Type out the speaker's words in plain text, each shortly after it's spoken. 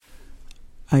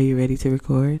Are you ready to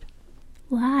record?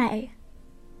 Why?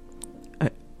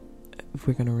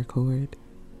 We're gonna record.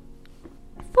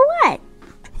 For what?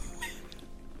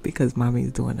 Because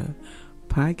Mommy's doing a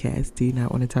podcast. Do you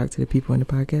not want to talk to the people in the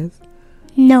podcast?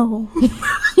 No.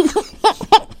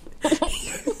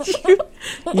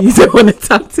 You don't want to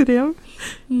talk to them?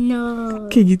 No.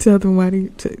 Can you tell them why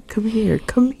to come here?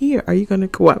 Come here. Are you gonna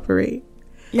cooperate?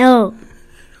 No.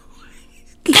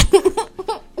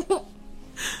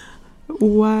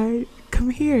 Why?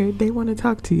 Come here. They want to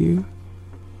talk to you.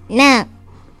 No.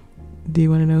 Do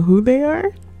you want to know who they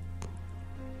are?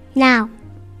 No.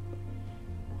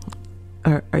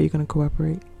 Are you gonna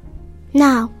cooperate?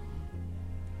 No.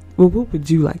 Well, what would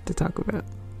you like to talk about?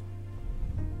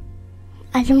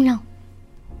 I don't know.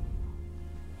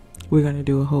 We're gonna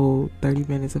do a whole 30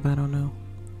 minutes of I don't know.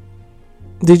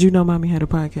 Did you know Mommy had a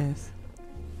podcast?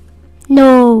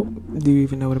 No. Do you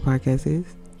even know what a podcast is?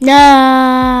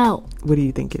 No. What do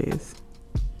you think it is?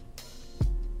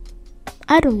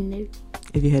 I don't know.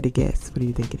 If you had to guess, what do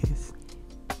you think it is?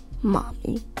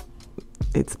 Mommy.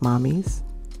 It's Mommy's?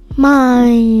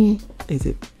 Mommy.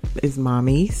 Is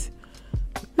Mommy's?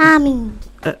 Mommy.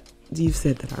 You've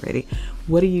said that already.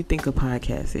 What do you think a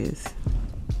podcast is?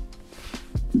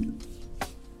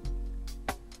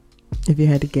 If you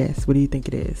had to guess, what do you think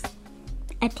it is?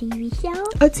 A TV show?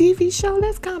 A TV show?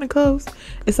 That's kind of close.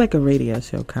 It's like a radio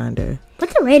show, kind of.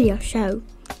 What's a radio show?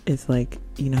 It's like,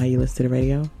 you know how you listen to the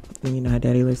radio? And you know how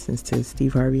Daddy listens to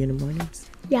Steve Harvey in the mornings?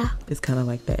 Yeah. It's kind of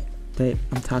like that. But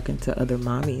I'm talking to other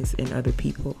mommies and other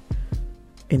people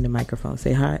in the microphone.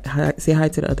 Say hi. Say hi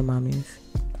to the other mommies.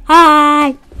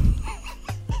 Hi.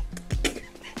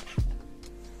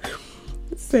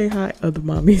 Say hi, other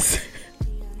mommies.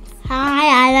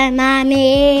 Hi, other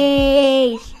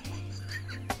mommies.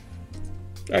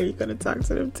 Are you going to talk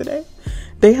to them today?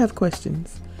 They have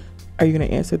questions. Are you going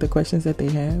to answer the questions that they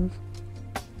have?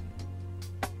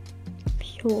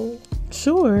 Sure.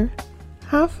 Sure.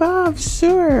 High five.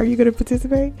 Sure. Are you going to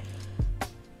participate?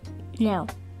 No.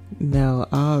 No.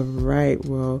 All right.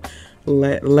 Well,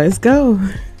 let's go.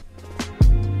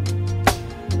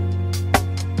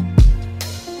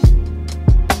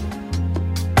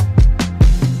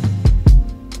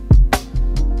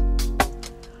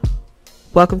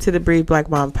 Welcome to the Breed Black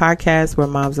Mom podcast, where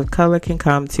moms of color can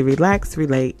come to relax,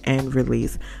 relate, and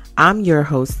release. I'm your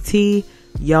host, T.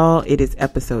 Y'all, it is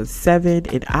episode 7,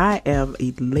 and I am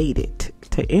elated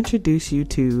to introduce you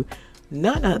to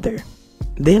none other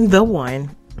than the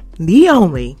one, the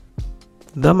only,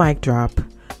 the mic drop,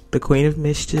 the queen of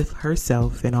mischief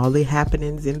herself, and all the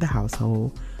happenings in the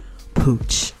household,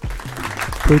 Pooch.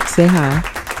 Pooch, say hi.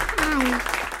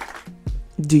 Hi.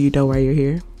 Do you know why you're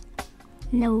here?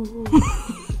 No.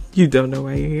 You don't know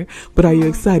why you're here, but are you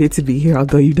excited to be here,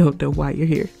 although you don't know why you're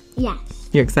here? Yes.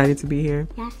 You're excited to be here?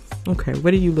 Yes. Okay,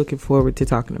 what are you looking forward to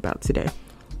talking about today?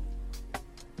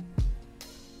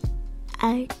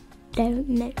 I don't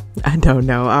know. I don't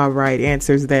know. All right,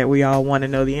 answers that we all want to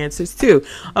know the answers to.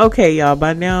 Okay, y'all,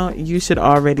 by now you should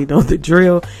already know the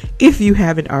drill. If you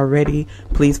haven't already,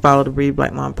 please follow the Breed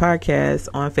Black Mom podcast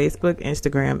on Facebook,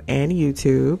 Instagram, and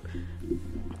YouTube.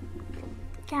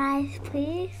 Guys,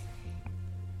 please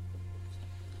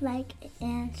like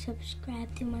and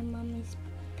subscribe to my mommy's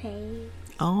page.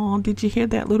 Oh, did you hear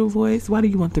that little voice? Why do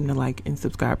you want them to like and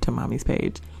subscribe to Mommy's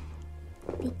page?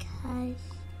 Because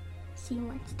she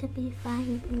wants to be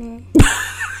famous.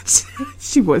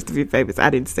 She wants to be famous. I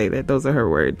didn't say that. Those are her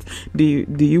words. Do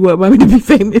you want Mommy to be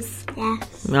famous?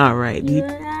 Yes. All right. You're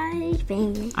already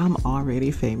famous. I'm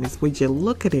already famous. Would you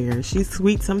look at her? She's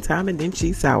sweet sometime and then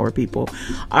she's sour, people.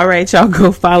 All right, y'all,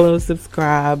 go follow,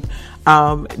 subscribe,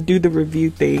 do the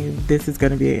review thing. This is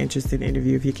going to be an interesting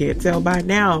interview if you can't tell by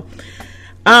now.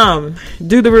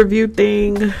 Do the review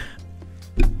thing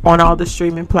on all the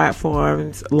streaming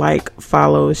platforms. Like,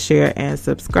 follow, share, and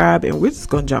subscribe. And we're just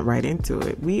going to jump right into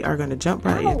it. We are going to jump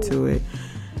right into it.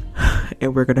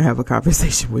 And we're going to have a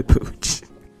conversation with Pooch.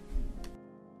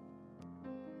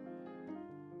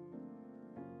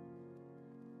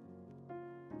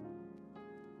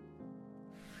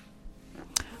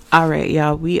 All right,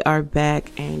 y'all, we are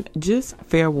back, and just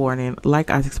fair warning, like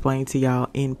I explained to y'all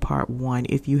in part 1,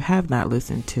 if you have not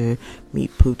listened to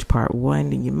Meet Pooch part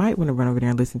 1, then you might want to run over there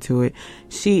and listen to it.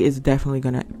 She is definitely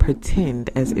going to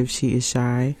pretend as if she is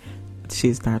shy.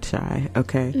 She's not shy,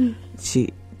 okay?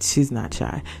 She's not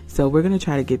shy. So we're going to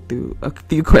try to get through a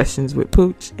few questions with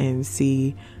Pooch and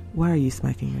see, why are you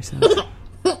smacking yourself?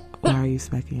 Why are you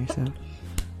smacking yourself?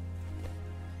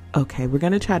 Okay, we're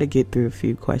going to try to get through a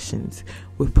few questions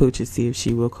with Pooch and see if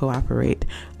she will cooperate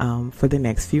for the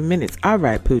next few minutes. All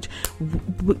right, Pooch.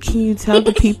 Can you tell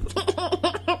the people...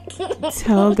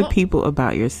 Tell the people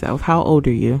about yourself. How old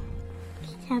are you?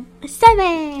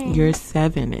 7. You're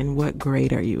 7. And what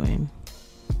grade are you in?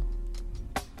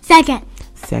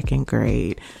 Second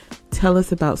grade. Tell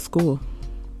us about school.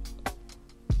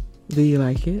 Do you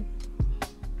like it?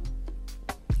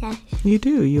 Yes. You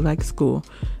do. You like school.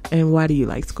 And why do you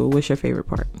like school? What's your favorite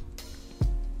part?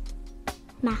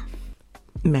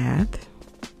 Math?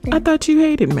 Yeah. I thought you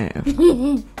hated math.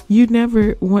 You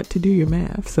never want to do your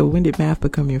math. So when did math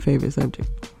become your favorite subject?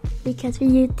 Because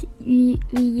we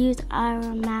use our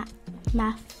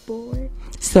math board.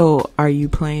 So are you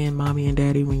playing mommy and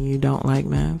daddy when you don't like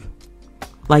math?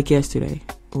 Like yesterday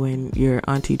when your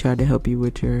auntie tried to help you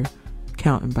with your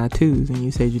counting by twos and you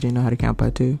said you didn't know how to count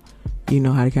by two. You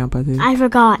know how to count by two? I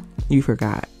forgot. You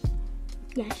forgot.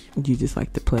 Yes. You just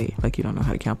like to play like you don't know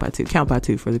how to count by two. Count by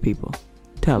two for the people.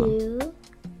 Tell them. 2,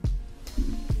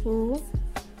 4,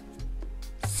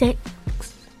 6,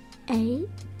 8,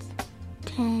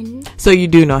 10. So you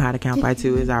do know how to count by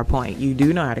two is our point. You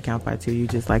do know how to count by two. You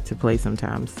just like to play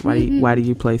sometimes. Why do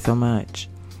you play so much?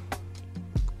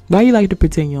 Why you like to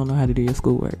pretend you don't know how to do your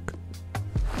schoolwork?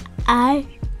 I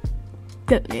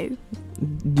don't know.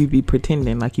 You be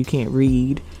pretending like you can't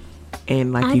read.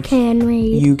 And like I can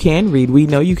read. You can read. We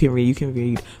know you can read. You can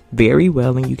read very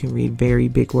well and you can read very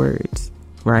big words.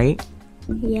 Right?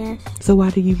 Yes. So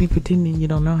why do you be pretending you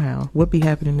don't know how? What be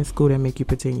happening in school that make you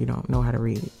pretend you don't know how to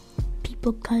read?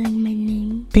 People calling my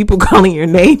name. People calling your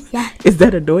name? Yeah. Is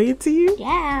that annoying to you?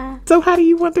 Yeah. So how do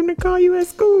you want them to call you at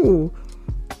school?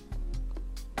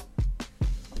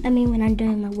 I mean when I'm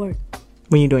doing my work.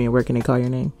 When you're doing your work and they call your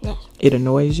name? Yes. It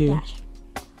annoys you? Yes.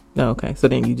 Oh, okay. So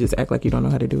then you just act like you don't know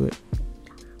how to do it.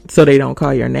 So they don't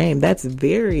call your name. That's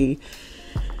very,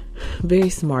 very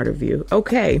smart of you.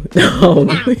 Okay.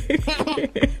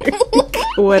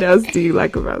 What else do you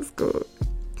like about school?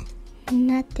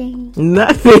 Nothing.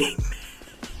 Nothing.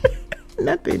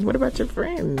 Nothing. What about your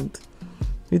friend?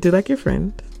 You do like your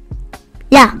friend?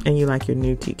 Yeah. And you like your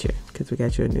new teacher? Because we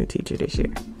got you a new teacher this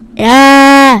year.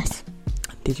 Yes.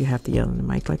 Did you have to yell in the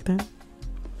mic like that?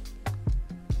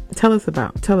 Tell us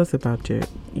about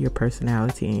your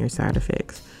personality and your side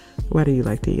effects. Why do you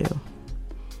like to yell?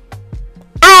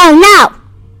 Oh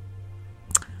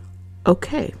no.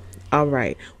 Okay. All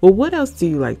right. Well, what else do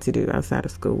you like to do outside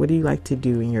of school? What do you like to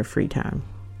do in your free time?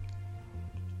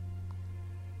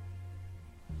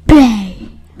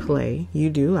 Play. You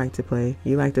do like to play.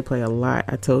 You like to play a lot.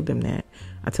 I told them that.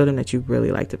 I told them that you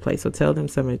really like to play. So tell them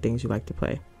some of the things you like to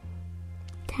play.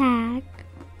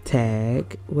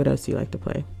 Tag. What else do you like to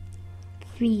play?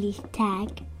 Freeze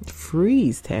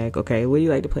tag. Okay. What do you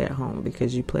like to play at home?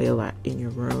 Because you play a lot in your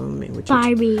room and with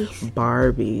Barbies.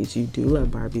 Barbies. You do love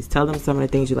Barbies. Tell them some of the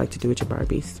things you like to do with your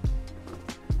Barbies.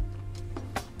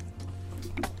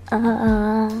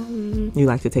 You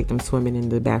like to take them swimming in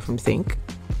the bathroom sink.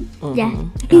 Yeah.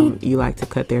 You like to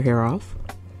cut their hair off.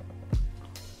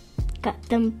 Cut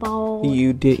them bald.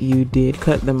 You did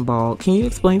cut them bald. Can you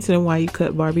explain to them why you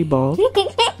cut Barbie bald?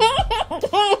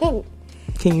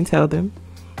 Can you tell them?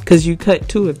 Because you cut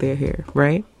 2 of their hair,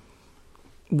 right?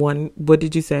 One. What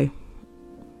did you say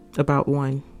about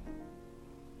one?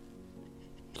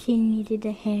 She needed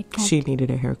a haircut. She needed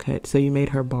a haircut, so you made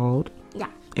her bald. Yeah.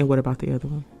 And what about the other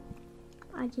one?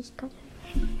 I just cut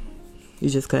it. You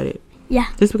just cut it. Yeah.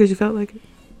 Just because you felt like it.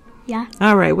 Yeah.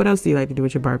 All right. What else do you like to do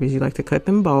with your Barbies? You like to cut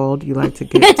them bald. You like to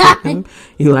take them.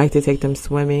 You like to take them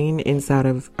swimming inside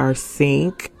of our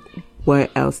sink.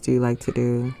 What else do you like to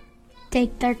do?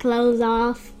 Take their clothes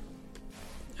off.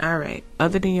 All right.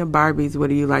 Other than your Barbies, what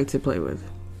do you like to play with?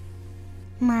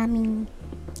 Mommy.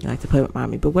 You like to play with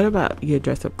mommy. But what about your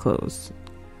dress-up clothes?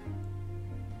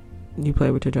 You play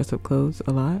with your dress-up clothes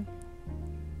a lot?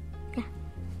 Yeah.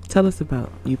 Tell us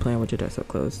about you playing with your dress-up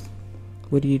clothes.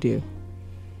 What do you do?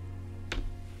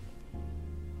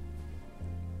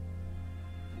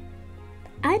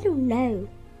 I don't know.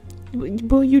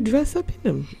 Well, you dress up in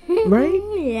them, right?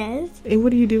 Yes. And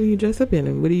what do you do when you dress up in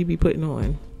them? What do you be putting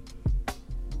on?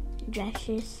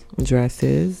 Dresses.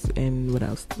 And what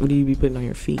else? What do you be putting on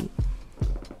your feet?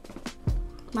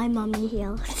 My mommy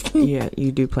heels. Yeah,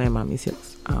 you do play in mommy's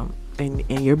heels. And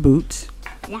your boots.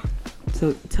 Yeah.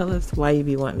 So tell us why you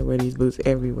be wanting to wear these boots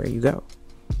everywhere you go.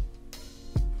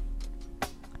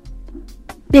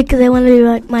 Because I want to be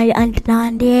like my Aunt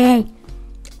Nandi.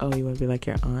 Oh, you want to be like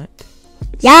your aunt?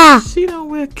 Yeah. She don't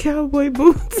wear cowboy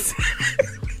boots.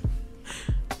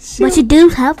 But she do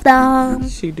have them.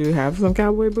 She do have some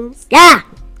cowboy boots? Yeah.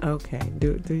 Okay.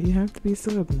 Do you have to be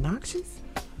so obnoxious?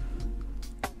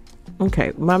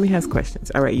 Okay. Mommy has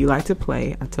questions. All right. You like to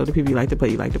play. I told the people you like to play.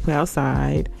 You like to play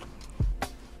outside.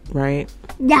 right?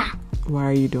 Yeah. Why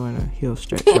are you doing a heel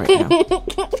stretch right now?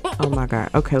 Oh my God.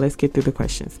 Okay, let's get through the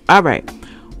questions. All right.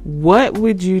 What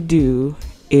would you do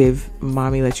if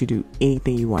mommy let you do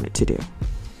anything you wanted to do?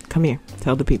 Come here.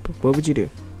 Tell the people. What would you do?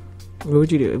 What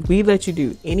would you do? If we let you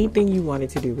do anything you wanted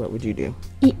to do, what would you do?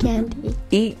 Eat candy.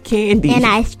 Eat candy. And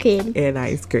ice cream. And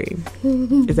ice cream.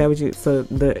 Is that what you... So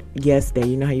the yes day.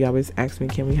 You know how you always ask me,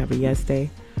 can we have a yes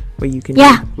day? Where you can...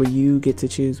 Yeah. Where you get to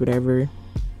choose whatever...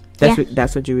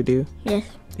 That's what you would do? Yes.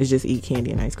 It's just eat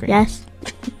candy and ice cream. Yes.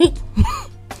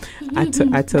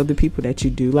 I told the people that you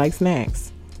do like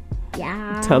snacks.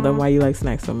 Yeah. Tell them why you like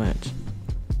snacks so much.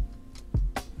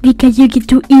 Because you get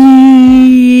to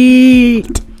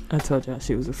eat. I told y'all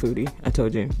she was a foodie. I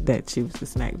told you that she was the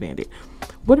snack bandit.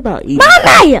 What about eating?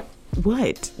 Mama!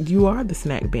 What? You are the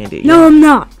snack bandit. No, I'm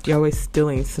not. You're always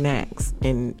stealing snacks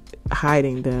and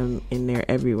hiding them in there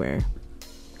everywhere.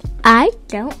 I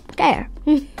don't care.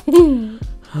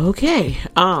 Okay.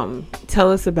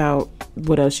 Tell us about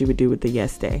what else you would do with the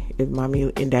yes day. If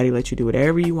mommy and daddy let you do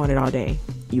whatever you wanted all day,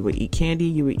 you would eat candy,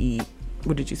 you would eat,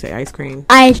 what did you say, ice cream?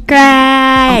 Ice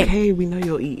cream. Okay, we know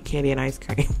you'll eat candy and ice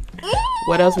cream.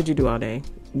 What else would you do all day?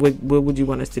 What would you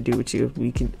want us to do with you if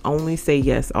we can only say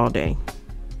yes all day?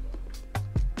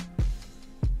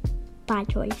 Buy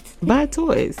toys. Buy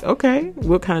toys. Okay.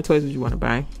 What kind of toys would you want to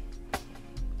buy?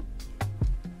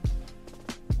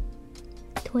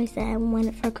 Toys that I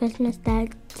wanted for Christmas that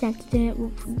Santa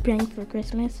didn't bring for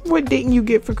Christmas. What didn't you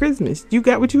get for Christmas? You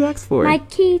got what you asked for. My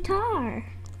guitar.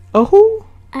 A who?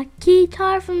 A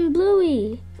guitar from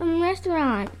Bluey from the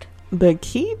restaurant. The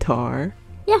keytar?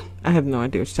 Yeah. I have no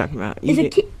idea what you're talking about.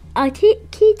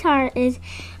 Keytar is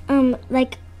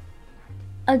like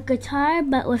a guitar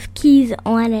but with keys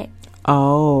on it.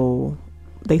 Oh,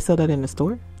 they sell that in the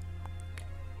store?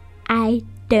 I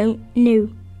don't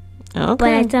know. Okay. But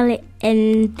I saw it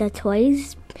in the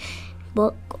toys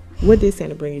book. What did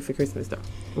Santa bring you for Christmas, though?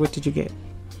 What did you get?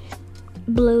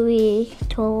 Bluey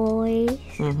toys.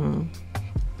 Mm-hmm.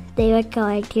 They were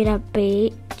going to the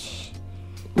beach.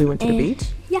 We went to the beach?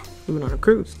 Yeah. We went on a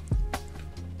cruise.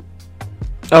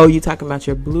 Oh, you talking about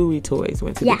your Bluey toys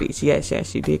went to the beach. Yes,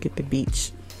 you did get the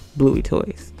beach Bluey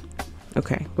toys.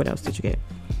 Okay, what else did you get?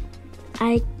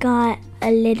 I got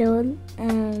a little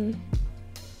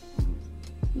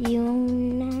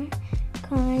unicorn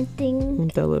thing.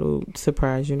 The little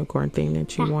surprise unicorn thing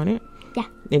that you wanted? Yeah.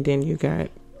 And then you got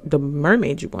the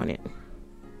mermaid you wanted.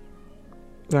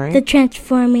 Right? The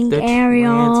transforming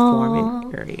Ariel.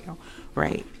 Transforming Ariel.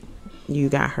 Right. You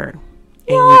got her. And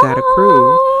you got a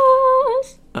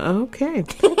cruise. Okay.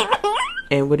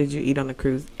 And what did you eat on the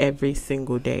cruise every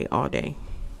single day, all day?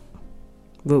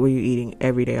 What were you eating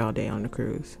every day, all day on the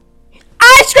cruise?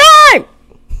 Ice cream!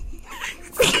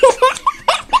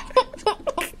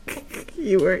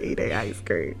 You were eating ice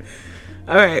cream.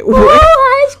 All right.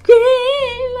 Oh, ice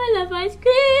cream! I love ice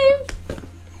cream.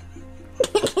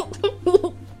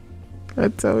 I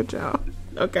told y'all.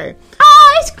 Okay.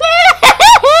 Ice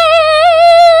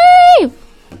cream!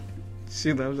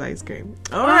 She loves ice cream.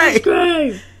 All right. Ice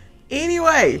cream!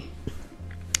 Anyway,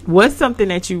 what's something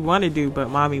that you want to do but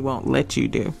mommy won't let you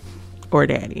do? Or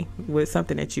daddy? What's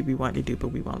something that you be wanting to do but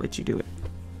we won't let you do it?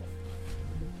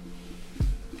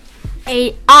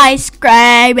 Eat ice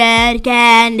cream and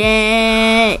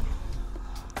candy.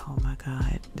 Oh my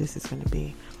God. This is going to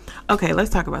be... Okay, let's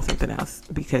talk about something else.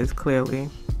 Because clearly...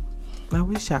 I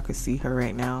wish y'all could see her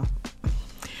right now.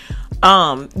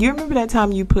 You remember that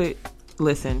time you put...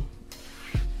 Listen.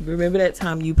 Remember that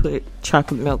time you put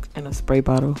chocolate milk in a spray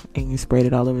bottle and you sprayed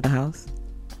it all over the house?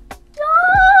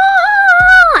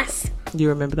 Yes! You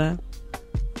remember that?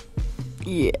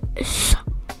 Yes.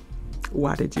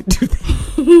 Why did you do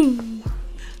that?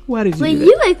 Why did you do that?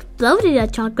 You exploded a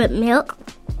chocolate milk.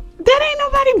 That ain't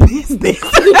nobody's business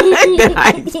that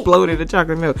I exploded the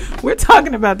chocolate milk. We're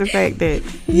talking about the fact that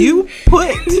you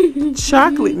put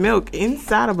chocolate milk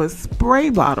inside of a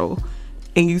spray bottle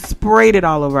and you sprayed it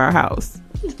all over our house.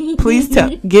 Please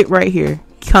get right here.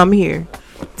 Come here.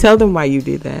 Tell them why you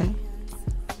did that.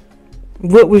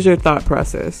 What was your thought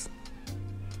process?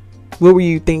 What were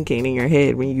you thinking in your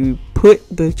head when you put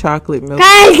the chocolate milk?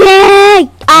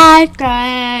 Crazy! Ice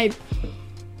cream!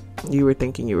 You were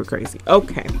thinking you were crazy.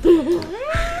 Okay.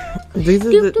 These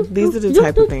are the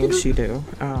type of things you do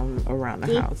around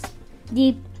the house.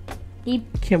 Deep.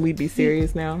 Can we be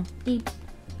serious now? Deep.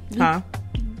 Huh?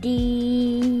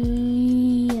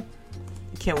 Deep.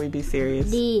 Can we be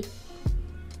serious? Deep.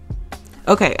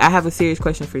 Okay, I have a serious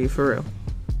question for you, for real.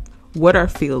 What are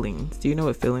feelings? Do you know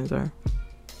what feelings are?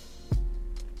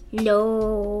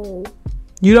 No.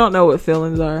 You don't know what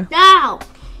feelings are? No.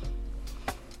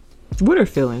 What are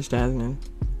feelings, Jasmine?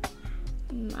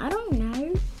 I don't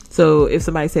know. So if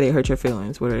somebody say they hurt your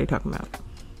feelings, what are they talking about?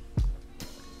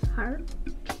 Heart.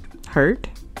 Hurt?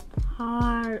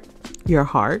 Heart. Your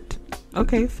heart?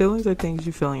 Okay, feelings are things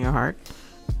you feel in your heart.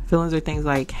 Feelings are things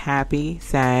like happy,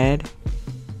 sad,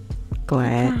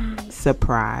 glad,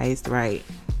 surprised, right?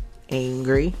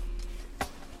 Angry.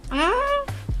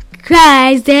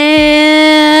 Crazy.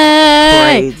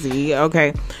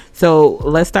 Okay. So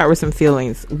let's start with some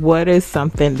feelings. What is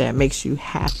something that makes you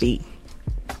happy?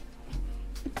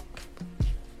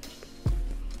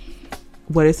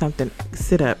 What is something?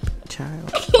 Sit up,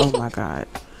 child. Oh my God.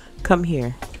 Come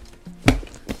here.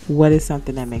 What is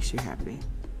something that makes you happy?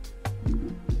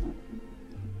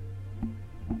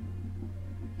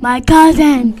 My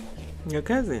cousin. Your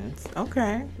cousins.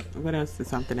 Okay. What else is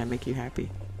something that make you happy?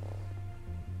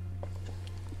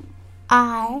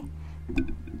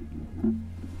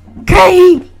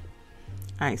 Cream.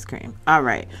 Ice cream. All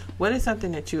right. What is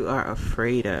something that you are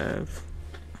afraid of?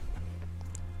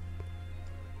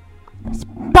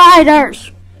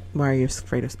 Spiders. Why are you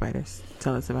afraid of spiders?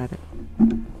 Tell us about it.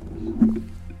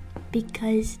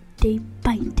 Because they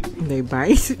bite. They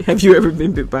bite? Have you ever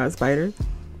been bit by a spider?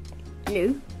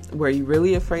 No. Were you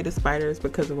really afraid of spiders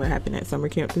because of what happened at summer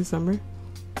camp this summer?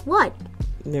 What?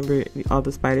 Remember all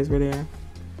the spiders were there?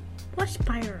 What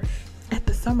spiders? At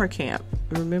the summer camp.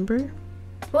 Remember?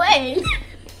 Wait.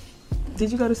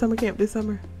 Did you go to summer camp this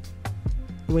summer?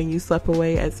 When you slept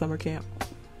away at summer camp?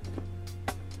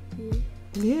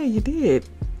 Yeah, you did.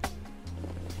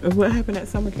 What happened at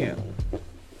summer camp?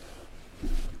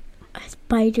 A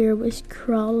spider was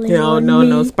crawling on No, me.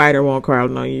 no spider won't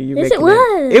crawl on you. Yes, it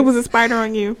was. It was a spider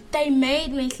on you. They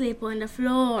made me sleep on the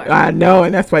floor. I know,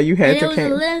 and that's why you had And to there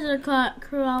was a lizard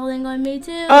crawling on me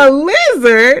too. A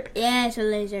lizard? Yes, a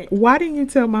lizard. Why didn't you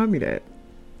tell mommy that?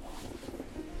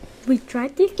 We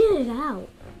tried to get it out.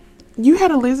 You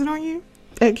had a lizard on you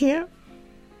at camp?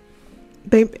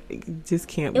 They just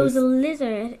camp. It was a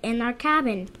lizard in our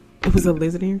cabin. It was a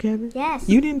lizard in your cabin? Yes.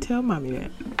 You didn't tell mommy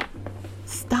that.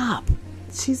 Stop.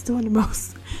 She's doing the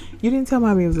most. You didn't tell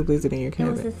mommy it was a lizard in your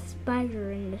cabin. There was a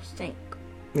spider in the sink.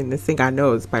 In the sink, I know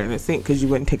it was a spider in the sink because you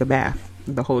wouldn't take a bath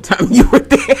the whole time you were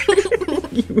there.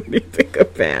 You wouldn't take a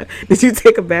bath. Did you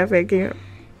take a bath at camp?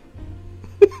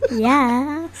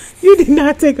 Yeah. You did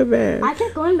not take a bath. I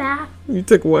took one bath. You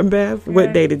took one bath?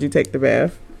 What day did you take the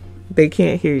bath? They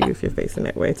can't hear you if you're facing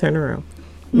that way. Turn around.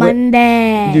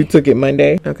 Monday. You took it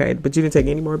Monday? Okay, but you didn't take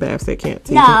any more baths at camp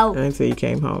until you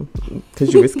came home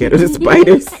because you were scared of the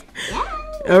spiders. Yeah.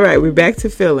 All right, we're back to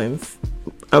feelings.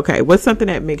 Okay, what's something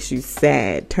that makes you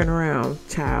sad? Turn around,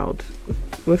 child.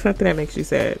 What's something that makes you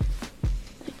sad?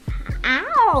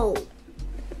 Ow.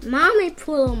 Mommy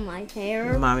pulling my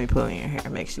hair. Mommy pulling your hair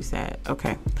makes you sad.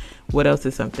 Okay. What else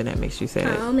is something that makes you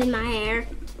sad? Comb in my hair.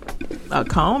 A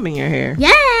comb in your hair?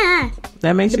 Yeah.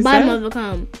 That makes you sad? sad? The bottom of a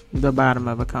comb. The bottom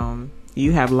of a comb.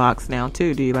 You have locks now,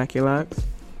 too. Do you like your locks?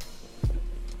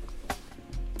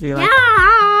 Do you like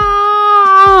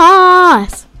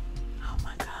Yes. Oh,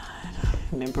 my God.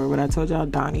 Remember what I told y'all,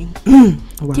 Donnie?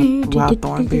 Wild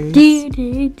thornberries.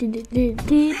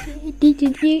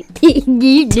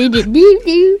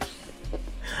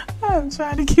 I'm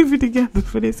trying to keep it together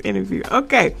for this interview.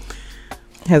 Okay.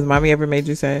 Has mommy ever made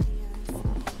you sad?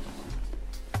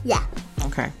 Yeah.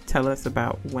 Okay. Tell us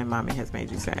about when mommy has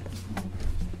made you sad.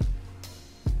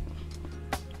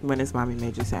 When has mommy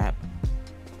made you sad?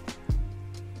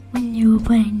 When you were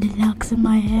putting the locks in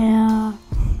my hair.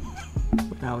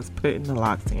 When I was putting the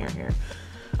locks in your hair.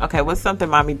 Okay, what's something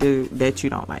mommy do that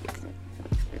you don't like?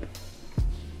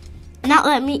 Not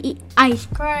let me eat ice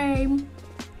cream.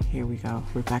 Here we go.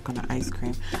 We're back on the ice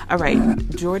cream. All right.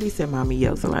 Jordy said mommy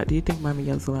yells a lot. Do you think mommy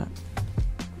yells a lot?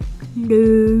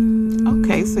 No.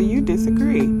 Okay, so you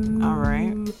disagrry. All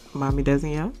right. Mommy doesn't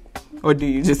yell? Or do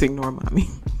you just ignore mommy?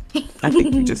 I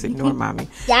think you just ignore mommy.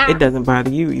 Yeah. It doesn't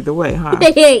bother you either way, huh?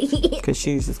 Because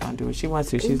she's just going to do what she wants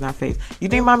to. She's not faced. You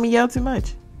think mommy yell too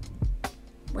much?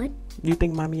 What? You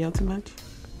think mommy yell too much?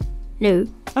 No.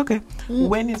 Okay.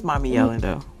 When is mommy yelling,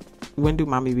 though? When do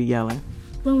mommy be yelling?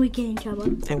 When we get in trouble.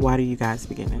 And why do you guys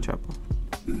be getting in trouble?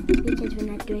 Because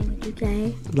we're not doing what you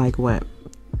say. Like what?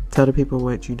 Tell the people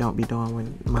what you don't be doing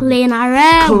when mommy... Clean our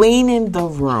room. Cleaning the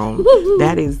room.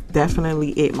 That is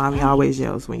definitely it. Mommy always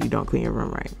yells when you don't clean your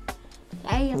room right.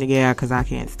 Yeah, because I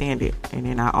can't stand it. And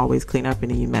then I always clean up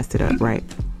and then you messed it up, right?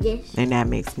 Yes. And that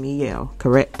makes me yell.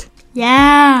 Correct?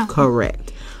 Yeah.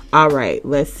 Correct. All right,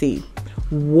 let's see.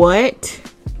 What...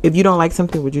 If you don't like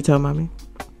something, would you tell mommy?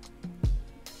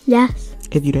 Yes.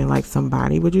 If you didn't like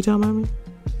somebody, would you tell mommy?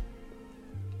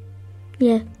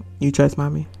 Yeah. You trust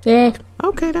mommy? Yeah.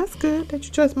 Okay, that's good that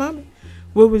you trust mommy.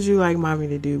 What would you like mommy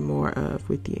to do more of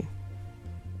with you?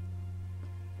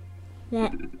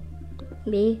 That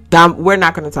me. We're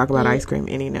not going to talk about ice cream.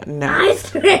 No.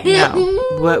 Ice cream.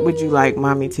 No. What would you like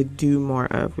mommy to do more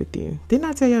of with you? Didn't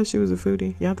I tell y'all she was a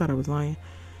foodie? Y'all thought I was lying.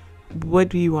 What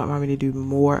do you want mommy to do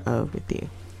more of with you?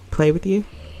 Play with you?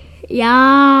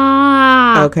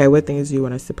 Yeah. Okay, what things do you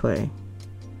want us to play?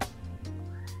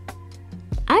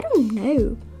 I don't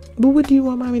know. But what do you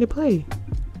want mommy to play?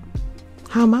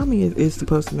 How mommy is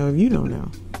supposed to know if you don't know?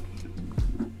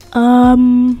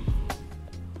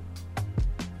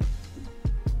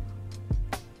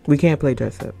 We can't play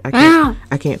dress up.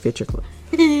 I can't fit your clothes.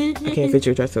 I can't fit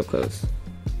your dress up clothes.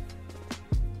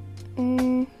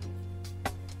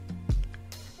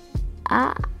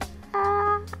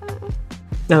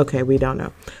 Okay, we don't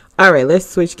know. All right, let's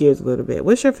switch gears a little bit.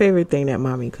 What's your favorite thing that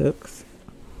mommy cooks?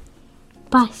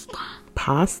 Pasta.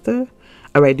 Pasta?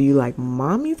 All right, do you like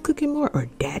mommy's cooking more or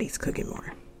daddy's cooking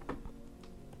more?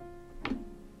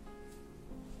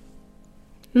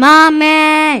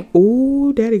 Mommy.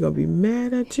 Ooh, daddy gonna be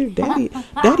mad at you.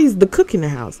 Daddy's the cook in the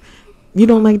house. You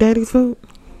don't like daddy's food?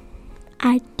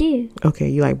 I do. Okay,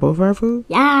 you like both of our food?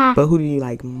 Yeah. But who do you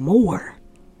like more?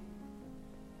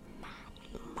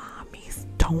 Mommies.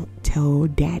 Don't tell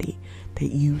daddy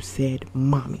that you said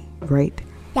mommy, right?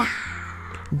 Yeah.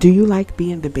 Do you like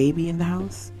being the baby in the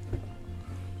house?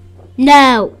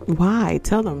 No. Why?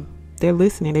 Tell them. They're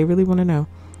listening. They really want to know.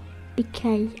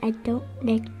 Because I don't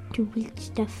like to read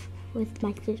stuff with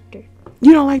my sister.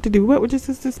 You don't like to do what with your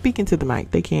sister? Speaking to the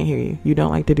mic. They can't hear you. You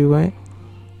don't like to do what?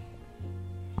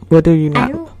 What do you not?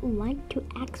 I don't want to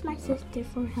ask my sister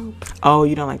for help. Oh,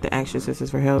 you don't like to ask your sisters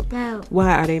for help? No.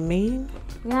 Why? Are they mean?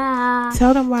 Yeah.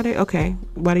 Tell them why they... Okay.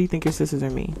 Why do you think your sisters are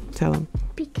mean? Tell them.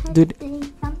 Because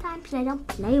sometimes they don't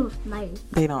play with me.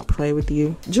 They don't play with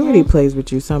you? Jordy plays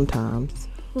with you sometimes.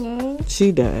 Yeah.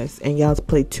 She does. And y'all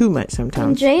play too much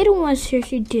sometimes. When Jada was here,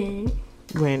 she didn't.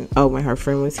 When her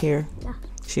friend was here? Yeah.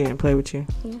 She didn't play with you?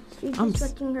 Yeah. She was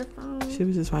just watching her phone. She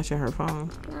was just watching her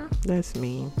phone? Yeah. That's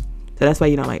mean. So that's why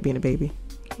you don't like being a baby?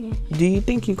 Yeah. Do you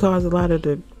think you cause a lot of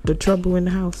the trouble in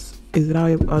the house? Is it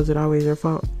always your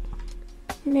fault?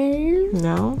 No.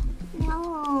 No?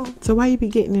 No. So why you be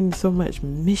getting into so much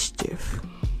mischief?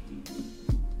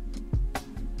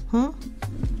 Huh?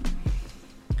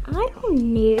 I don't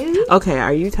know. Okay,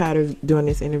 are you tired of doing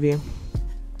this interview?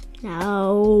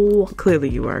 No. Clearly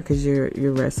you are, because you're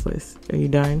restless. Are you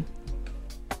done?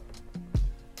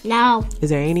 No. Is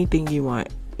there anything you want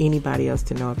anybody else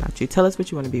to know about you? Tell us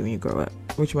what you want to be when you grow up.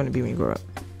 What you want to be when you grow up?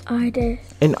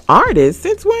 Artist. An artist?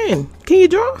 Since when? Can you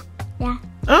draw? Yeah.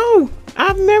 Oh,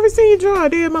 I've never seen you draw a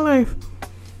day in my life.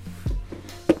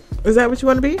 Is that what you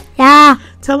want to be? Yeah.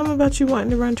 Tell them about you wanting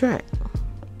to run track.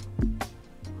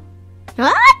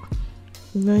 What?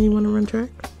 Now you want to run track?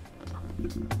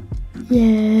 Yeah.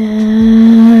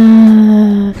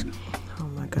 Oh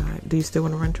my God. Do you still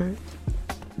want to run track?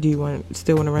 Do you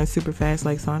still want to run super fast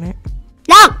like Sonic?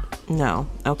 No. No.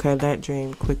 Okay, that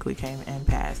dream quickly came and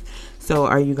passed. So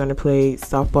are you going to play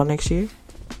softball next year?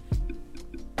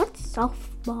 What's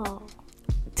softball?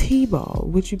 T-ball.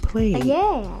 Would you play?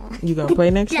 Yeah. You going to play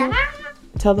next year? Yeah.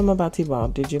 Tell them about T-ball.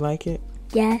 Did you like it?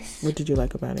 Yes. What did you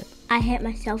like about it? I hit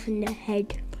myself in the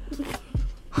head.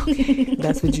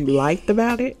 That's what you liked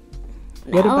about it?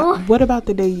 No. What about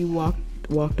the day you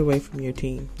walked away from your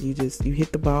team? You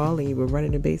hit the ball and you were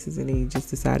running the bases and then you just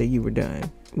decided you were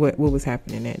done. What was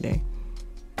happening that day?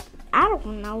 I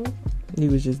don't know. You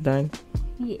was just done?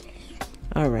 Yes.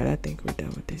 All right, I think we're done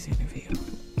with this interview.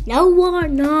 No, we're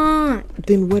not.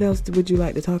 Then what else would you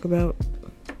like to talk about?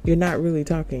 You're not really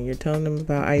talking. You're telling them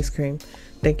about ice cream.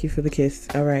 Thank you for the kiss.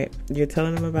 All right. You're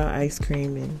telling them about ice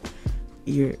cream and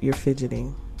you're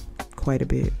fidgeting quite a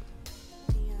bit.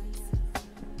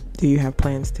 Do you have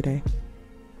plans today?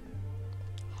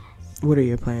 What are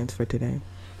your plans for today?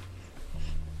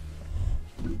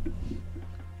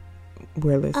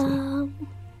 We're listening.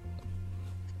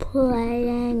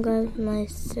 Playing with my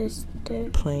sister.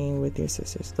 Playing with your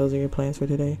sisters. Those are your plans for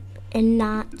today? And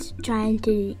not trying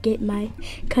to get my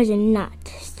cousin not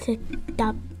to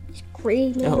stop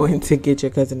screaming. Oh, and to get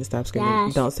your cousin to stop screaming.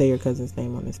 Yes. Don't say your cousin's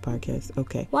name on this podcast.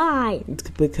 Okay. Why?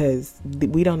 Because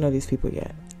we don't know these people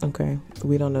yet. Okay?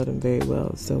 We don't know them very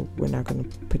well, so we're not going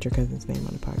to put your cousin's name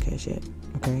on the podcast yet.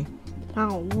 Okay?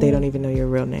 Oh. They don't even know your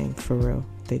real name, for real.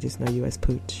 They just know you as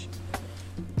Pooch.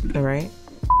 All right?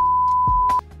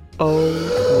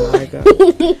 Oh my God.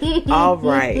 All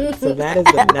right. So that is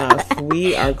enough.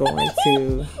 We are going to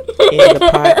end the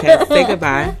podcast. Say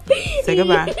goodbye. Say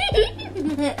goodbye.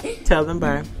 Tell them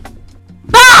bye.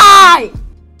 Bye!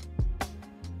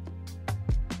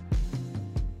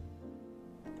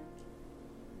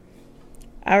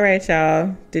 All right,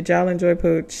 y'all. Did y'all enjoy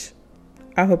Pooch?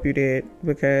 I hope you did,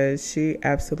 because she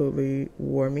absolutely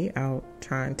wore me out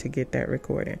trying to get that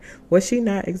recording. Was she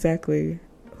not exactly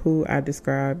who I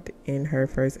described in her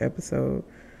first episode?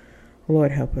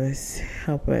 Lord help us.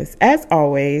 Help us. As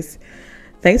always,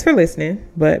 thanks for listening.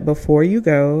 But before you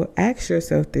go, ask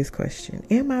yourself this question.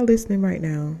 Am I listening right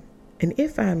now? And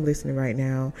if I'm listening right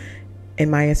now, and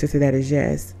my answer to that is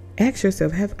yes, ask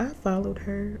yourself, have I followed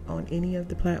her on any of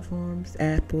the platforms?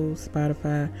 Apple,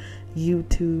 Spotify,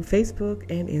 YouTube, Facebook,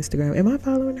 and Instagram. Am I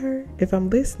following her? If I'm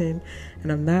listening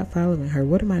and I'm not following her,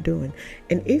 what am I doing?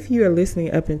 And if you are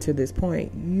listening up until this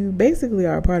point, you basically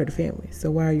are a part of the family.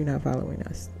 So why are you not following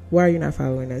us? Why are you not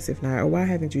following us if not? Or why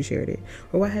haven't you shared it?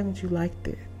 Or why haven't you liked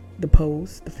it? The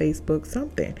post, the Facebook,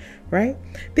 something, right?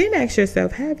 Then ask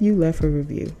yourself, have you left a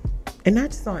review? And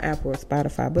not just on Apple or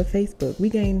Spotify, but Facebook. We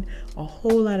gained a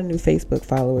whole lot of new Facebook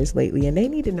followers lately, and they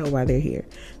need to know why they're here.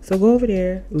 So go over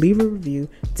there, leave a review,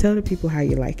 tell the people how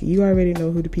you like it. You already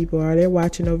know who the people are. They're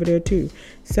watching over there too.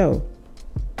 So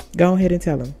go ahead and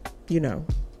tell them,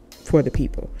 for the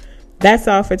people. That's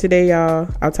all for today, y'all.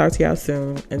 I'll talk to y'all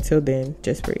soon. Until then,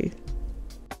 just breathe.